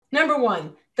number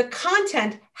one, the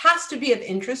content has to be of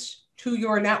interest to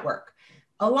your network.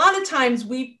 A lot of times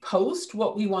we post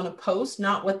what we want to post,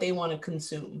 not what they want to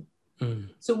consume.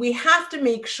 So we have to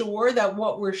make sure that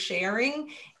what we're sharing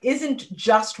isn't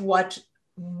just what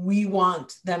we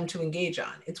want them to engage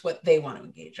on. It's what they want to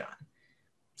engage on.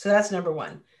 So that's number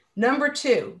one. Number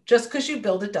two, just because you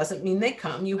build it doesn't mean they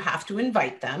come. You have to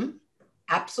invite them.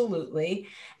 Absolutely.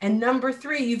 And number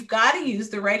three, you've got to use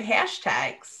the right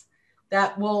hashtags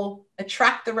that will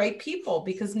attract the right people,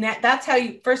 because that's how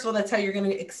you, first of all, that's how you're going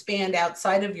to expand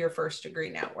outside of your first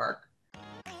degree network.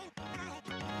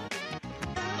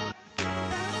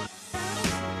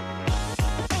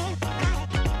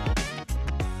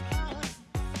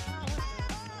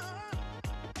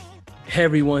 Hey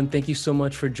everyone, thank you so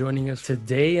much for joining us.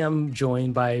 Today I'm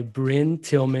joined by Bryn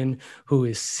Tillman, who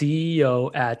is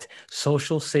CEO at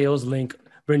Social Sales Link.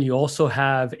 Bryn, you also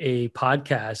have a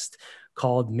podcast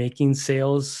called Making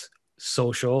Sales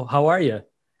Social. How are you?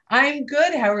 I'm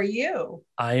good. How are you?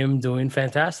 I am doing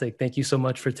fantastic. Thank you so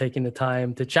much for taking the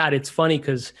time to chat. It's funny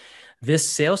because this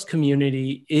sales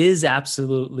community is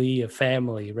absolutely a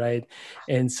family, right?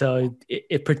 And so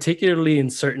it particularly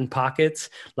in certain pockets,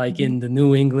 like in the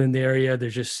New England area,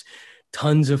 there's just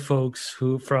tons of folks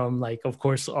who from like, of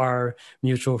course, our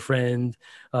mutual friend,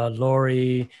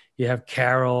 Lori, you have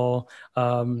Carol,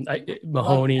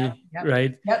 Mahoney, yep.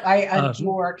 right? Yep, I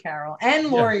adore Carol and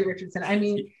Lori Richardson. I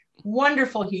mean,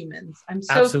 wonderful humans. I'm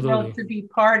so thrilled to be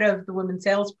part of the Women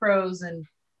Sales Pros and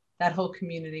that whole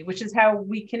community, which is how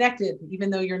we connected, even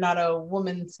though you're not a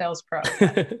woman sales pro.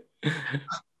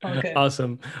 Okay.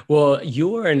 Awesome. Well,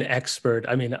 you are an expert.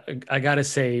 I mean, I got to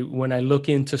say, when I look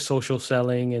into social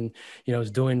selling and,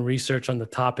 doing research on the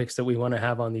topics that we want to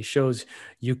have on these shows,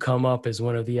 you come up as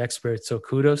one of the experts. So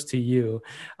kudos to you.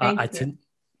 Thank you.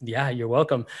 Yeah, you're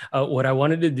welcome. What I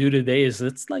wanted to do today is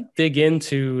let's dig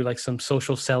into some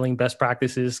social selling best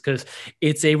practices, because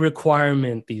it's a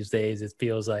requirement these days. It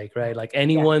feels like, right? Like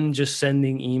anyone just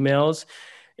sending emails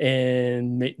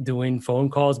and doing phone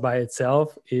calls by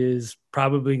itself is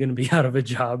probably going to be out of a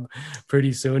job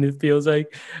pretty soon. It feels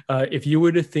like if you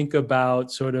were to think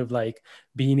about sort of like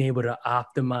being able to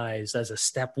optimize as a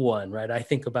step one, right? I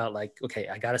think about okay,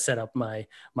 I got to set up my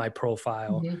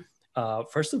profile.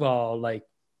 First of all,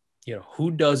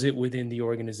 who does it within the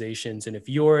organizations? And if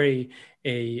you're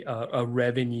a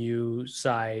revenue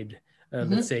side,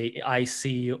 let's say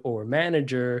IC or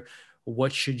manager,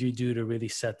 what should you do to really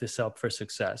set this up for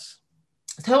success?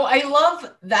 So I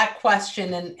love that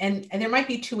question. And there might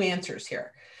be two answers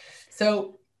here.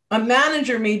 So a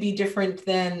manager may be different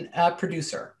than a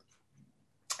producer.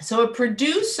 So a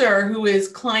producer who is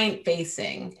client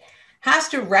facing has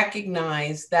to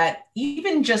recognize that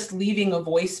even just leaving a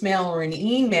voicemail or an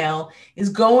email is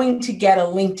going to get a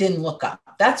LinkedIn lookup.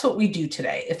 That's what we do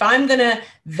today. If I'm going to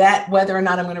vet whether or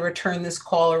not I'm going to return this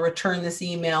call or return this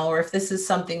email, or if this is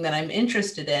something that I'm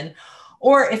interested in,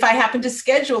 or if I happen to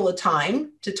schedule a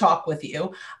time to talk with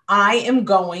you, I am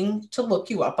going to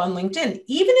look you up on LinkedIn.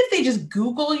 Even if they just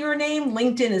Google your name,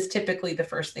 LinkedIn is typically the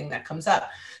first thing that comes up.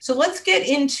 So let's get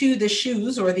into the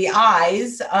shoes or the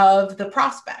eyes of the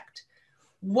prospect.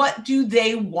 What do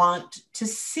they want to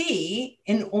see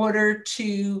in order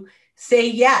to say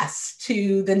yes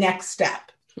to the next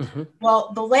step?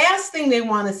 Well, the last thing they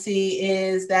want to see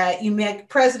is that you make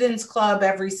President's Club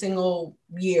every single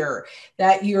year,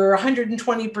 that you're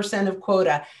 120% of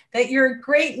quota, that you're a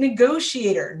great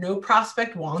negotiator. No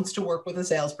prospect wants to work with a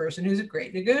salesperson who's a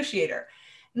great negotiator.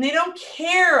 And they don't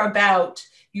care about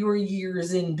your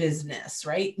years in business,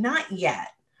 right? Not yet.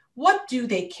 What do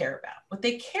they care about? What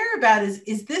they care about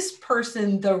is this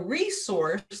person the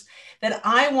resource that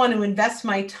I want to invest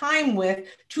my time with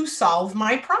to solve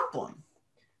my problem,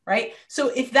 right? So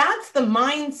if that's the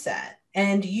mindset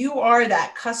and you are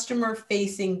that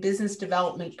customer-facing business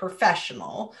development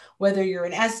professional, whether you're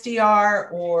an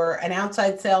SDR or an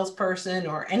outside salesperson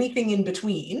or anything in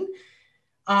between,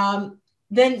 then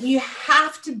you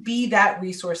have to be that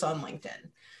resource on LinkedIn.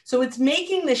 So it's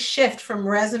making the shift from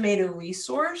resume to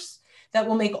resource that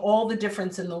will make all the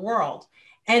difference in the world.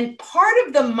 And part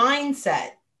of the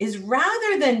mindset is,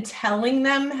 rather than telling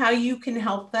them how you can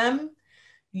help them,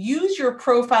 use your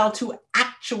profile to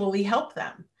actually help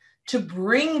them, to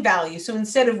bring value. So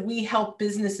instead of "we help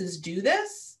businesses do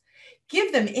this,"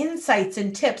 give them insights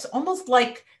and tips, almost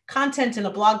like content in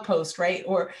a blog post, right?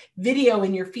 Or video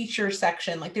in your feature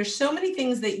section. Like, there's so many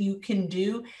things that you can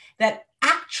do that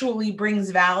actually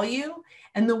brings value.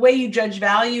 And the way you judge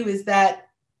value is that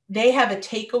they have a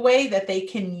takeaway that they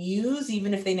can use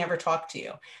even if they never talk to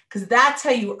you, because that's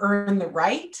how you earn the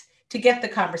right to get the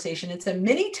conversation. It's a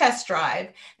mini test drive.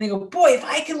 And they go, boy, if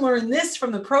I can learn this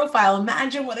from the profile,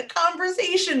 imagine what a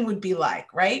conversation would be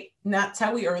like, right? And that's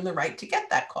how we earn the right to get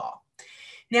that call.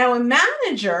 Now, a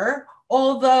manager,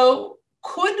 although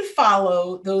could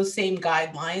follow those same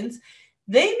guidelines,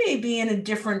 they may be in a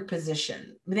different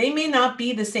position. They may not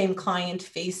be the same client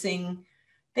facing.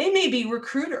 They may be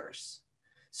recruiters.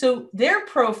 So their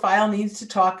profile needs to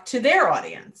talk to their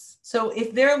audience. So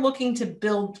if they're looking to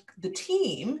build the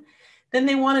team, then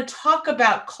they want to talk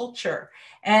about culture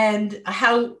and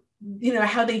how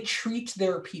they treat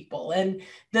their people and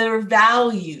their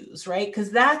values, right?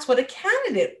 Because that's what a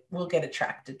candidate will get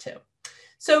attracted to.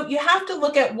 So you have to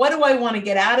look at, what do I want to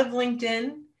get out of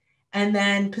LinkedIn? And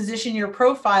then position your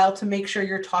profile to make sure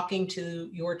you're talking to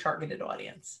your targeted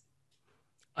audience.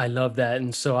 I love that.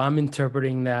 And so I'm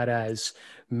interpreting that as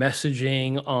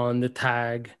messaging on the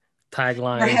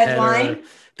tagline, header,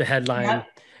 the headline, yep.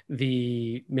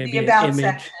 the about image,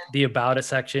 section. The about it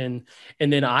section.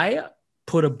 And then I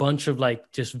put a bunch of like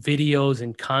just videos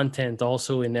and content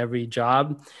also in every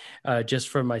job, just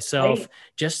for myself, right.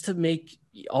 just to make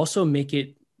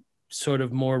it sort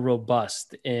of more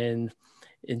robust and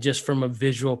just from a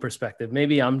visual perspective.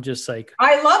 Maybe I'm just like,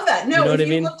 I love that. No, you know if what you I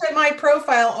mean? looked at my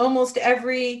profile, almost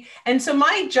and so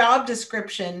my job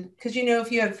description, because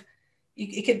if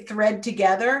you could thread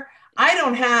together.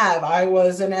 I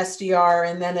was an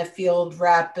SDR and then a field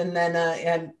rep and then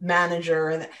a manager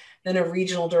and then a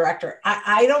regional director.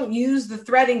 I don't use the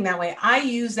threading that way. I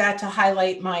use that to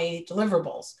highlight my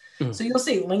deliverables. So you'll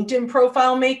see LinkedIn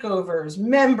profile makeovers,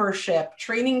 membership,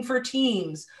 training for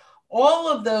teams. All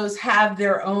of those have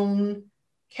their own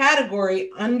category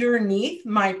underneath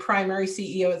my primary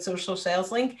CEO at Social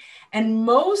Sales Link. And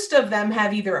most of them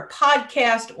have either a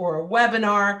podcast or a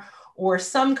webinar or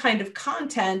some kind of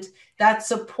content that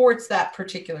supports that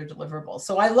particular deliverable.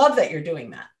 So I love that you're doing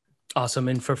that. Awesome.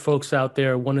 And for folks out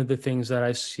there, one of the things that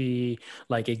I see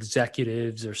like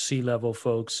executives or C-level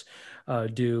folks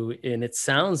do, and it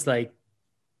sounds like,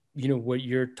 what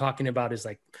you're talking about is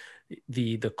like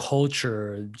the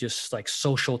culture, just like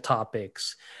social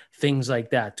topics, things like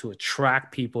that, to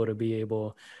attract people to be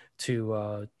able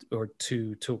to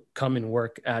come and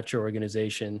work at your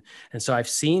organization. And so I've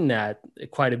seen that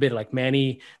quite a bit, like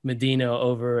Manny Medina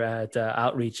over at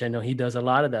Outreach. I know he does a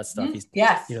lot of that stuff. Mm-hmm. He's,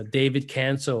 yes. David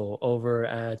Cancel over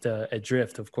at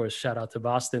Drift, of course, shout out to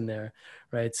Boston there.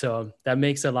 Right. So that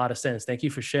makes a lot of sense. Thank you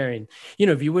for sharing.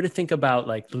 If you were to think about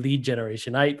like lead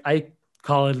generation, I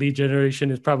call it lead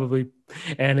generation is probably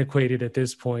antiquated at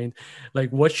this point. Like,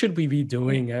 what should we be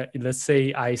doing? Let's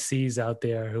say ICs out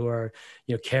there who are,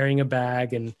 carrying a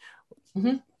bag and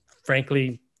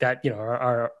frankly that,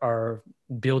 are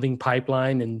building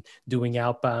pipeline and doing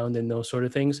outbound and those sort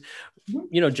of things,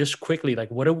 just quickly, like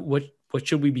what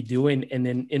should we be doing? And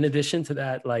then in addition to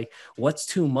that, like what's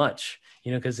too much,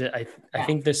 because I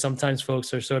think there's sometimes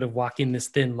folks are sort of walking this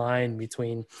thin line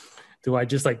between, do I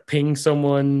just like ping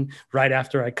someone right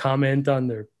after I comment on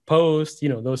their post,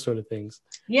 those sort of things?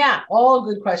 Yeah, all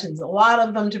good questions. A lot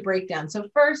of them to break down. So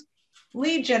first,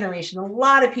 lead generation. A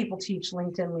lot of people teach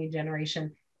LinkedIn lead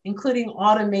generation, including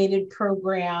automated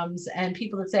programs and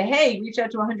people that say, hey, reach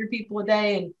out to 100 people a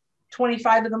day and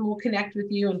 25 of them will connect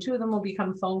with you and 2 of them will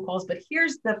become phone calls. But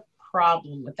here's the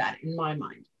problem with that in my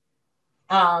mind.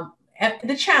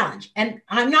 The challenge, and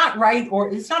I'm not right,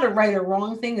 or it's not a right or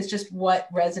wrong thing. It's just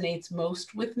what resonates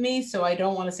most with me. So I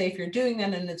don't want to say if you're doing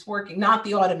that and it's working, not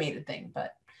the automated thing,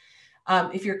 but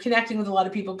if you're connecting with a lot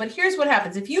of people. But here's what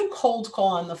happens. If you cold call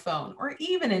on the phone or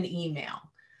even an email,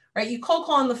 right? You cold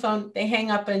call on the phone, they hang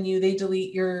up on you, they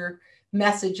delete your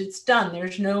message, it's done.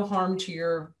 There's no harm to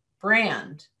your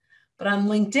brand. But on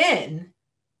LinkedIn,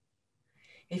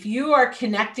 if you are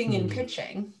connecting and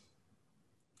pitching,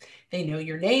 they know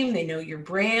your name, they know your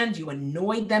brand, you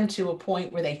annoyed them to a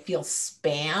point where they feel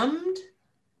spammed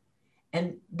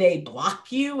and they block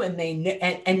you and they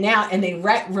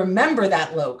remember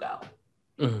that logo.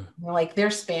 Like they're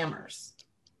spammers,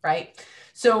 right?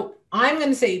 So I'm going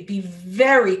to say, be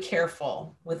very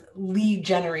careful with lead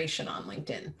generation on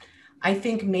LinkedIn. I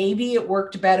think maybe it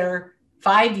worked better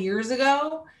 5 years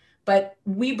ago, but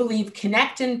we believe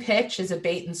connect and pitch is a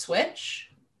bait and switch.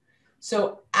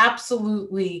 So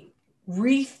absolutely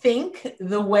rethink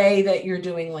the way that you're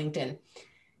doing LinkedIn.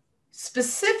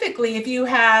 Specifically, if you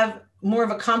have more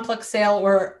of a complex sale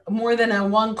or more than a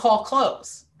one call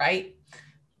close, right?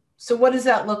 So what does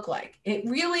that look like? It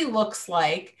really looks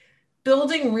like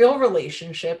building real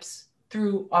relationships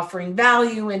through offering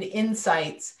value and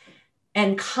insights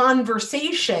and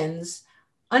conversations,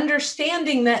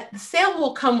 understanding that the sale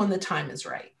will come when the time is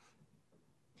right.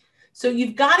 So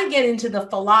you've got to get into the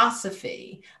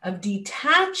philosophy of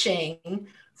detaching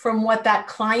from what that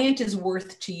client is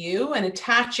worth to you and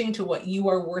attaching to what you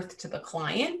are worth to the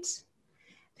client.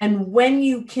 And when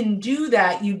you can do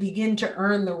that, you begin to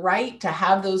earn the right to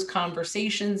have those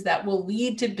conversations that will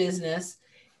lead to business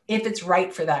if it's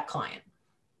right for that client.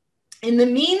 In the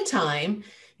meantime,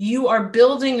 you are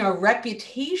building a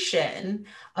reputation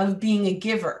of being a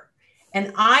giver.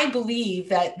 And I believe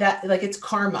that like it's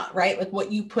karma, right? Like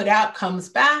what you put out comes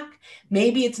back.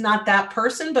 Maybe it's not that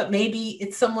person, but maybe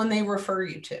it's someone they refer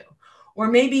you to. Or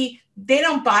maybe they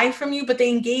don't buy from you, but they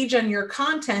engage on your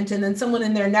content and then someone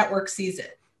in their network sees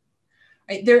it.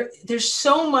 Right? There's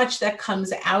so much that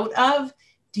comes out of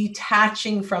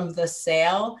detaching from the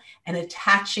sale and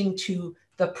attaching to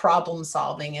the problem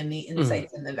solving and the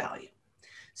insights and the value.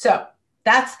 So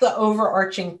that's the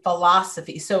overarching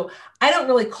philosophy. So I don't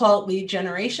really call it lead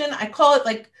generation. I call it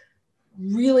like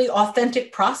really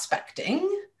authentic prospecting,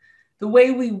 the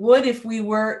way we would if we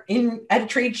were at a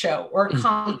trade show or a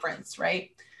conference,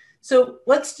 right? So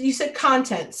you said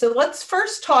content. So let's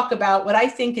first talk about what I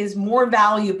think is more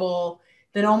valuable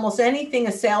than almost anything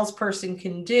a salesperson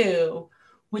can do,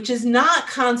 which is not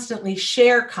constantly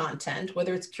share content,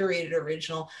 whether it's curated or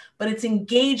original, but it's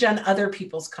engage on other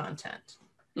people's content.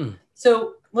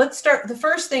 So let's start. The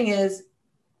first thing is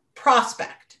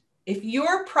prospect. If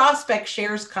your prospect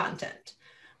shares content,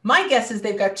 my guess is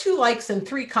they've got 2 likes and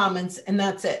 3 comments and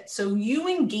that's it. So you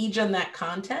engage on that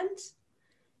content,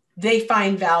 they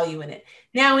find value in it.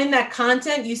 Now in that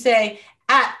content, you say,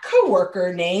 at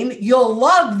coworker name, you'll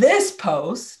love this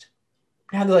post.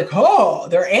 Now they're like, oh,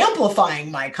 they're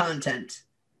amplifying my content,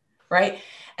 right?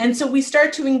 And so we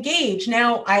start to engage.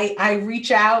 Now I reach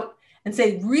out and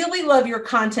say, really love your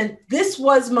content. This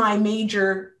was my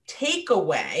major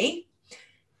takeaway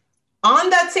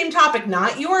on that same topic,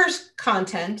 not yours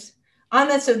content on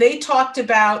that. So they talked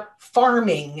about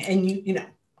farming and you know,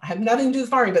 I have nothing to do with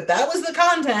farming, but that was the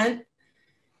content.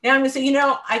 Now I'm going to say, you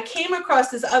know, I came across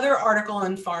this other article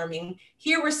on farming.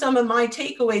 Here were some of my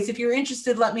takeaways. If you're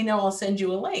interested, let me know. I'll send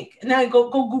you a link. And now go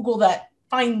Google that,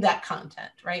 find that content,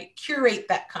 right? Curate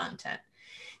that content.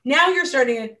 Now you're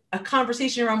starting a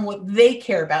conversation around what they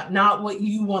care about, not what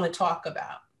you want to talk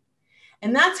about.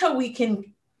 And that's how we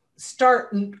can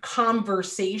start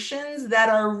conversations that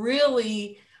are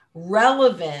really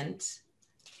relevant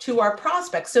to our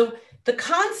prospects. So the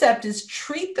concept is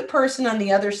treat the person on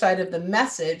the other side of the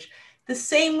message the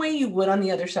same way you would on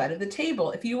the other side of the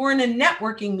table. If you were in a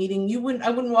networking meeting,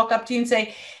 I wouldn't walk up to you and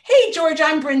say, hey, George,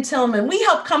 I'm Bryn Tillman. We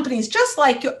help companies just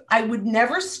like you. I would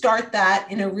never start that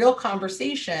in a real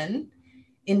conversation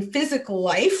in physical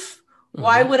life.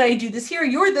 Why would I do this here?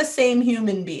 You're the same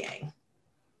human being.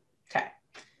 Okay.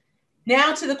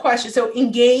 Now to the question. So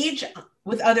engage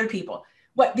with other people.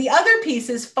 What the other piece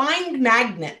is, find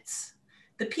magnets,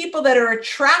 the people that are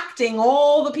attracting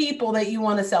all the people that you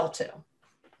want to sell to.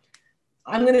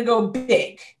 I'm going to go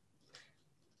big.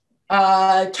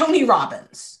 Tony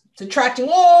Robbins. It's attracting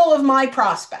all of my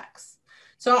prospects.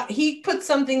 So he puts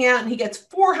something out and he gets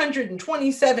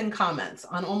 427 comments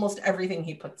on almost everything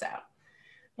he puts out.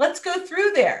 Let's go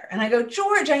through there. And I go,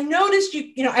 George, I noticed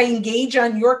I engage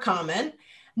on your comment.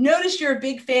 Noticed you're a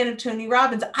big fan of Tony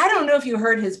Robbins. I don't know if you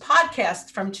heard his podcast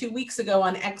from 2 weeks ago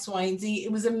on X, Y, and Z.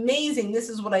 It was amazing. This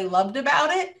is what I loved about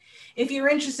it. If you're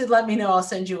interested, let me know. I'll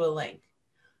send you a link.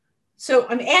 So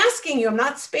I'm asking you, I'm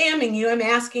not spamming you. I'm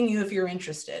asking you if you're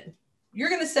interested. You're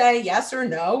going to say yes or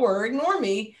no or ignore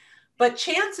me. But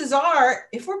chances are,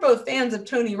 if we're both fans of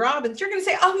Tony Robbins, you're going to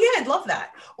say, oh, yeah, I'd love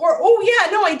that. Or, oh,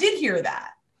 yeah, no, I did hear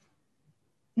that.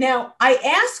 Now, I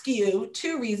ask you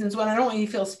 2 reasons. One, I don't want you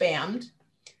to feel spammed.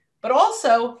 But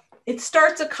also, it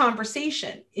starts a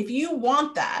conversation. If you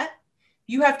want that,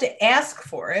 you have to ask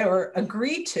for it or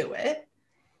agree to it.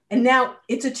 And now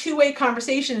it's a 2-way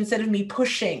conversation instead of me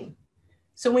pushing.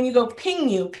 So when you go ping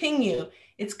you,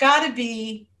 it's got to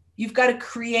be, you've got to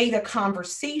create a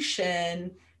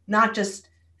conversation, not just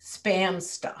spam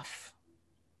stuff.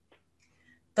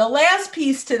 The last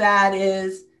piece to that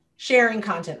is sharing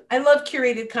content. I love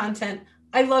curated content.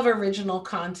 I love original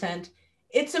content.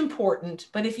 It's important,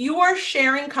 but if you are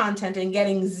sharing content and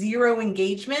getting 0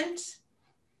 engagement,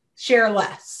 share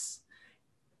less.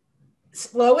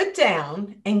 Slow it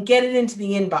down and get it into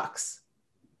the inbox.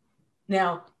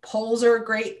 Now, polls are a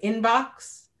great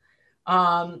inbox.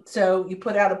 So you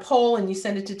put out a poll and you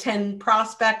send it to 10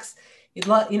 prospects.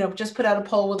 Just put out a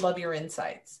poll, would love your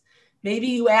insights. Maybe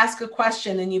you ask a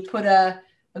question and you put a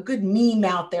good meme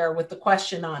out there with the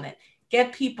question on it.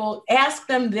 Get people, ask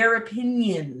them their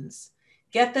opinions.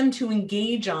 Get them to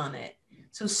engage on it.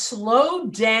 So slow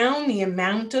down the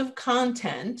amount of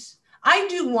content. I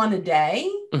do one a day,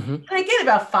 and I get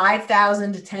about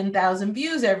 5,000 to 10,000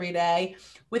 views every day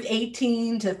with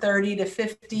 18 to 30 to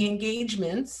 50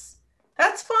 engagements.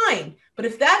 That's fine. But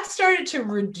if that started to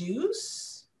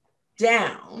reduce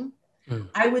down,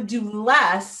 I would do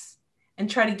less and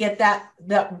try to get that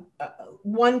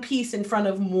one piece in front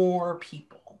of more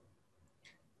people.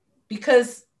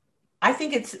 Because I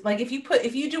think it's like if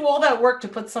you do all that work to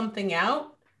put something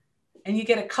out and you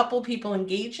get a couple people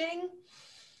engaging,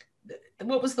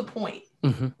 what was the point?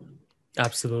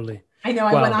 Absolutely. I know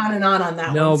I went on and on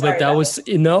that. No, one. But that was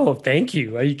no, thank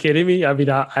you. Are you kidding me? I mean,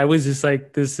 I was just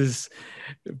like, this is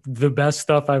the best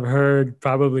stuff I've heard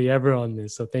probably ever on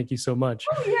this. So thank you so much.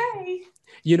 Oh, yay.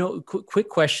 You know, quick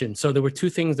question. So there were two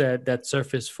things that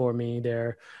surfaced for me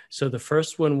there. So the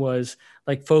first one was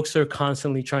like, folks are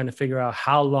constantly trying to figure out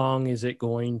how long is it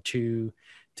going to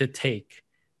take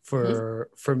for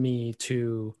me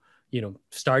to,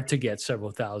 start to get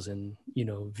several thousand,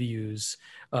 views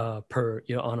per,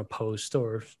 on a post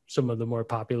or some of the more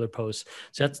popular posts.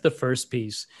 So that's the first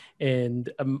piece. And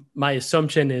my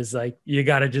assumption is like, you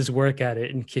got to just work at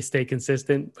it and stay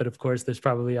consistent. But of course, there's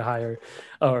probably a higher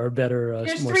or better.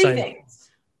 There's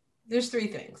three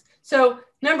things. So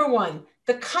number one,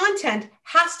 the content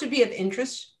has to be of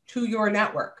interest to your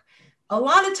network. A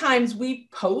lot of times we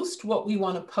post what we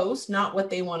want to post, not what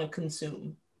they want to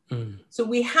consume. So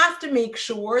we have to make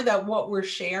sure that what we're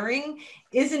sharing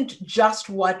isn't just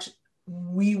what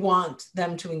we want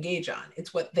them to engage on.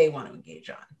 It's what they want to engage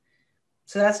on.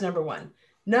 So that's number one.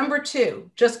 Number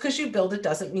two, just because you build it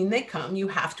doesn't mean they come. You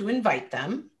have to invite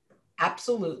them.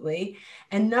 Absolutely.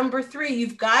 And number three,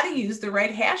 you've got to use the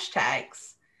right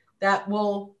hashtags that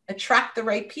will attract the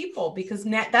right people, because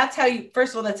that's how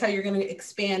that's how you're going to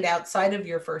expand outside of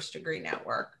your first degree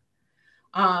network.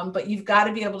 But you've got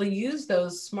to be able to use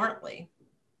those smartly.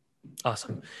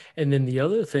 Awesome. And then the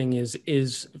other thing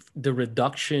is the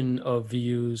reduction of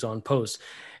views on posts.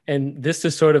 And this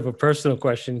is sort of a personal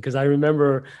question, because I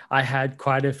remember I had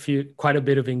quite a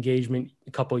bit of engagement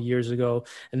a couple of years ago.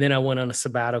 And then I went on a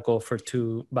sabbatical for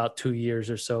about 2 years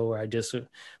or so, where I just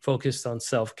focused on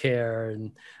self-care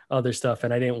and other stuff.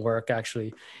 And I didn't work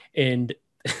actually. And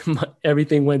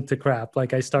everything went to crap.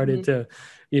 Like I started to,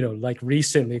 like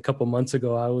recently, a couple months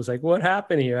ago, I was like, what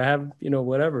happened here? I have,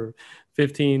 whatever,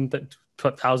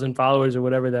 15,000 followers or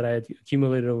whatever that I had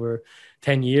accumulated over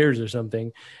 10 years or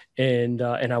something. And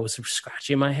I was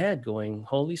scratching my head going,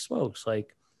 holy smokes.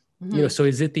 Like, so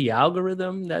is it the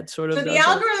algorithm that sort of, so the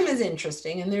algorithm is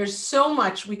interesting, and there's so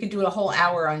much, we could do a whole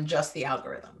hour on just the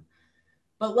algorithm,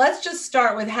 but let's just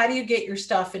start with, how do you get your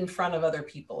stuff in front of other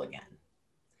people again?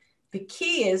 The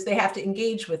key is they have to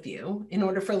engage with you in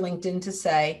order for LinkedIn to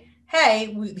say, hey,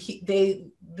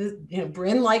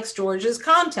 Bryn likes George's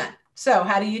content. So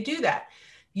how do you do that?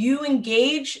 You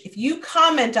engage, if you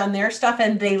comment on their stuff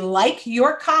and they like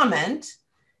your comment,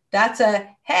 that's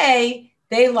hey,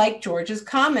 they like George's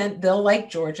comment, they'll like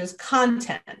George's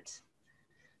content.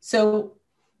 So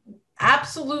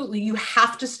absolutely, you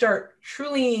have to start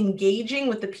truly engaging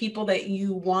with the people that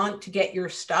you want to get your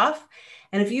stuff.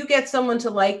 And if you get someone to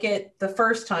like it the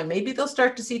first time, maybe they'll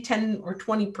start to see 10 or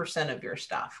 20% of your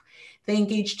stuff. If they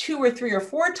engage 2 or 3 or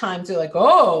 4 times, they're like,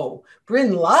 oh,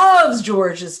 Bryn loves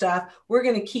George's stuff. We're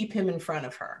going to keep him in front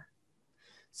of her.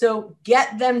 So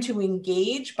get them to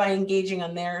engage by engaging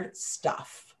on their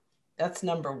stuff. That's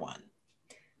number one,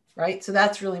 right? So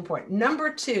that's really important. Number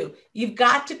two, you've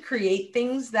got to create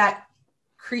things that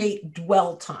create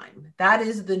dwell time. That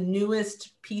is the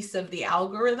newest piece of the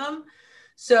algorithm.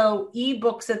 So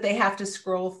ebooks that they have to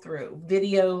scroll through,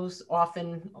 videos,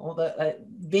 often all the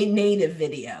native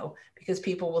video, because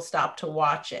people will stop to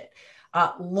watch it.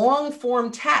 Long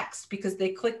form text, because they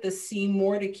click the see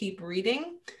more to keep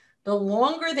reading. The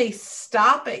longer they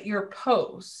stop at your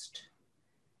post,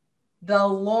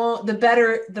 the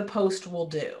better the post will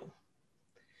do.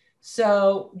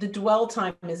 So the dwell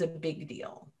time is a big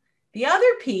deal. The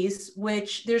other piece,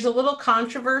 which there's a little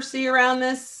controversy around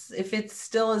this, if it's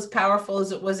still as powerful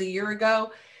as it was a year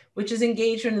ago, which is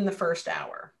engagement in the first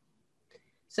hour.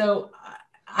 So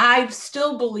I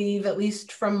still believe, at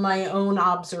least from my own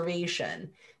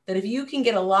observation, that if you can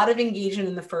get a lot of engagement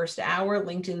in the first hour,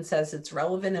 LinkedIn says it's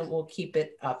relevant and will keep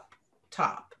it up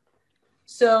top.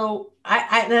 So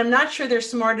and I'm not sure they're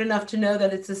smart enough to know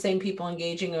that it's the same people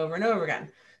engaging over and over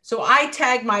again. So I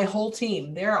tag my whole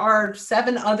team. There are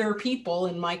 7 other people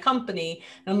in my company.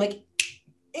 And I'm like,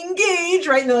 engage,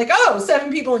 right? And they're like, oh,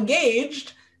 7 people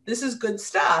engaged. This is good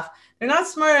stuff. They're not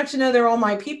smart enough to know they're all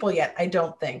my people yet, I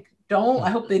don't think. I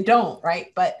hope they don't,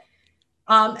 right? But,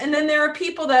 and then there are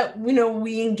people that,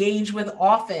 we engage with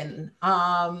often.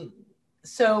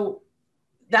 So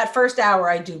that first hour,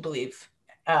 I do believe,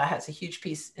 has a huge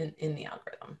piece in the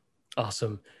algorithm.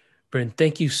 Awesome. Bryn,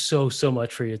 thank you so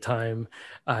much for your time.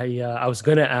 I was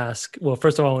gonna ask. Well,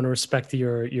 first of all, I want to respect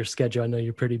your schedule. I know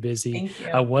you're pretty busy. Thank you.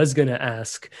 I was gonna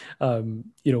ask,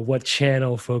 what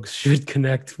channel folks should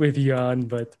connect with you on,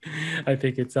 but I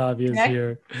think it's obvious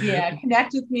here. Yeah,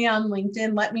 connect with me on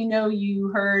LinkedIn. Let me know you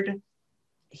heard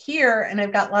here, and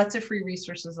I've got lots of free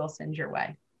resources I'll send your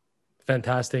way.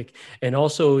 Fantastic. And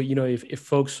also, if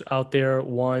folks out there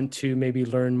want to maybe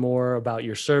learn more about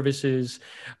your services,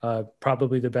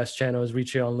 probably the best channel is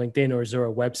reach you on LinkedIn, or is there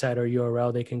a website or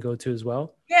URL they can go to as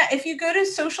well? Yeah, if you go to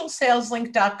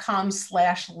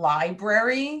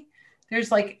socialsaleslink.com/library,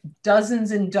 there's like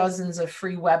dozens and dozens of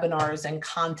free webinars and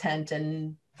content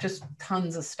and just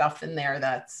tons of stuff in there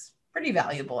that's pretty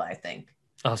valuable, I think.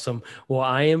 Awesome. Well,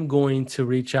 I am going to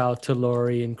reach out to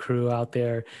Lori and crew out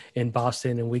there in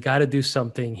Boston, and we got to do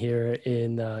something here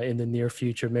in the near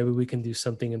future. Maybe we can do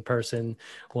something in person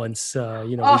once we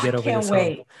get over this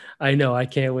hump. I know, I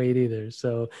can't wait either.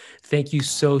 So, thank you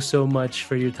so much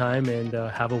for your time, and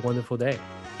have a wonderful day.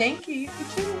 Thank you. You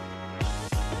too.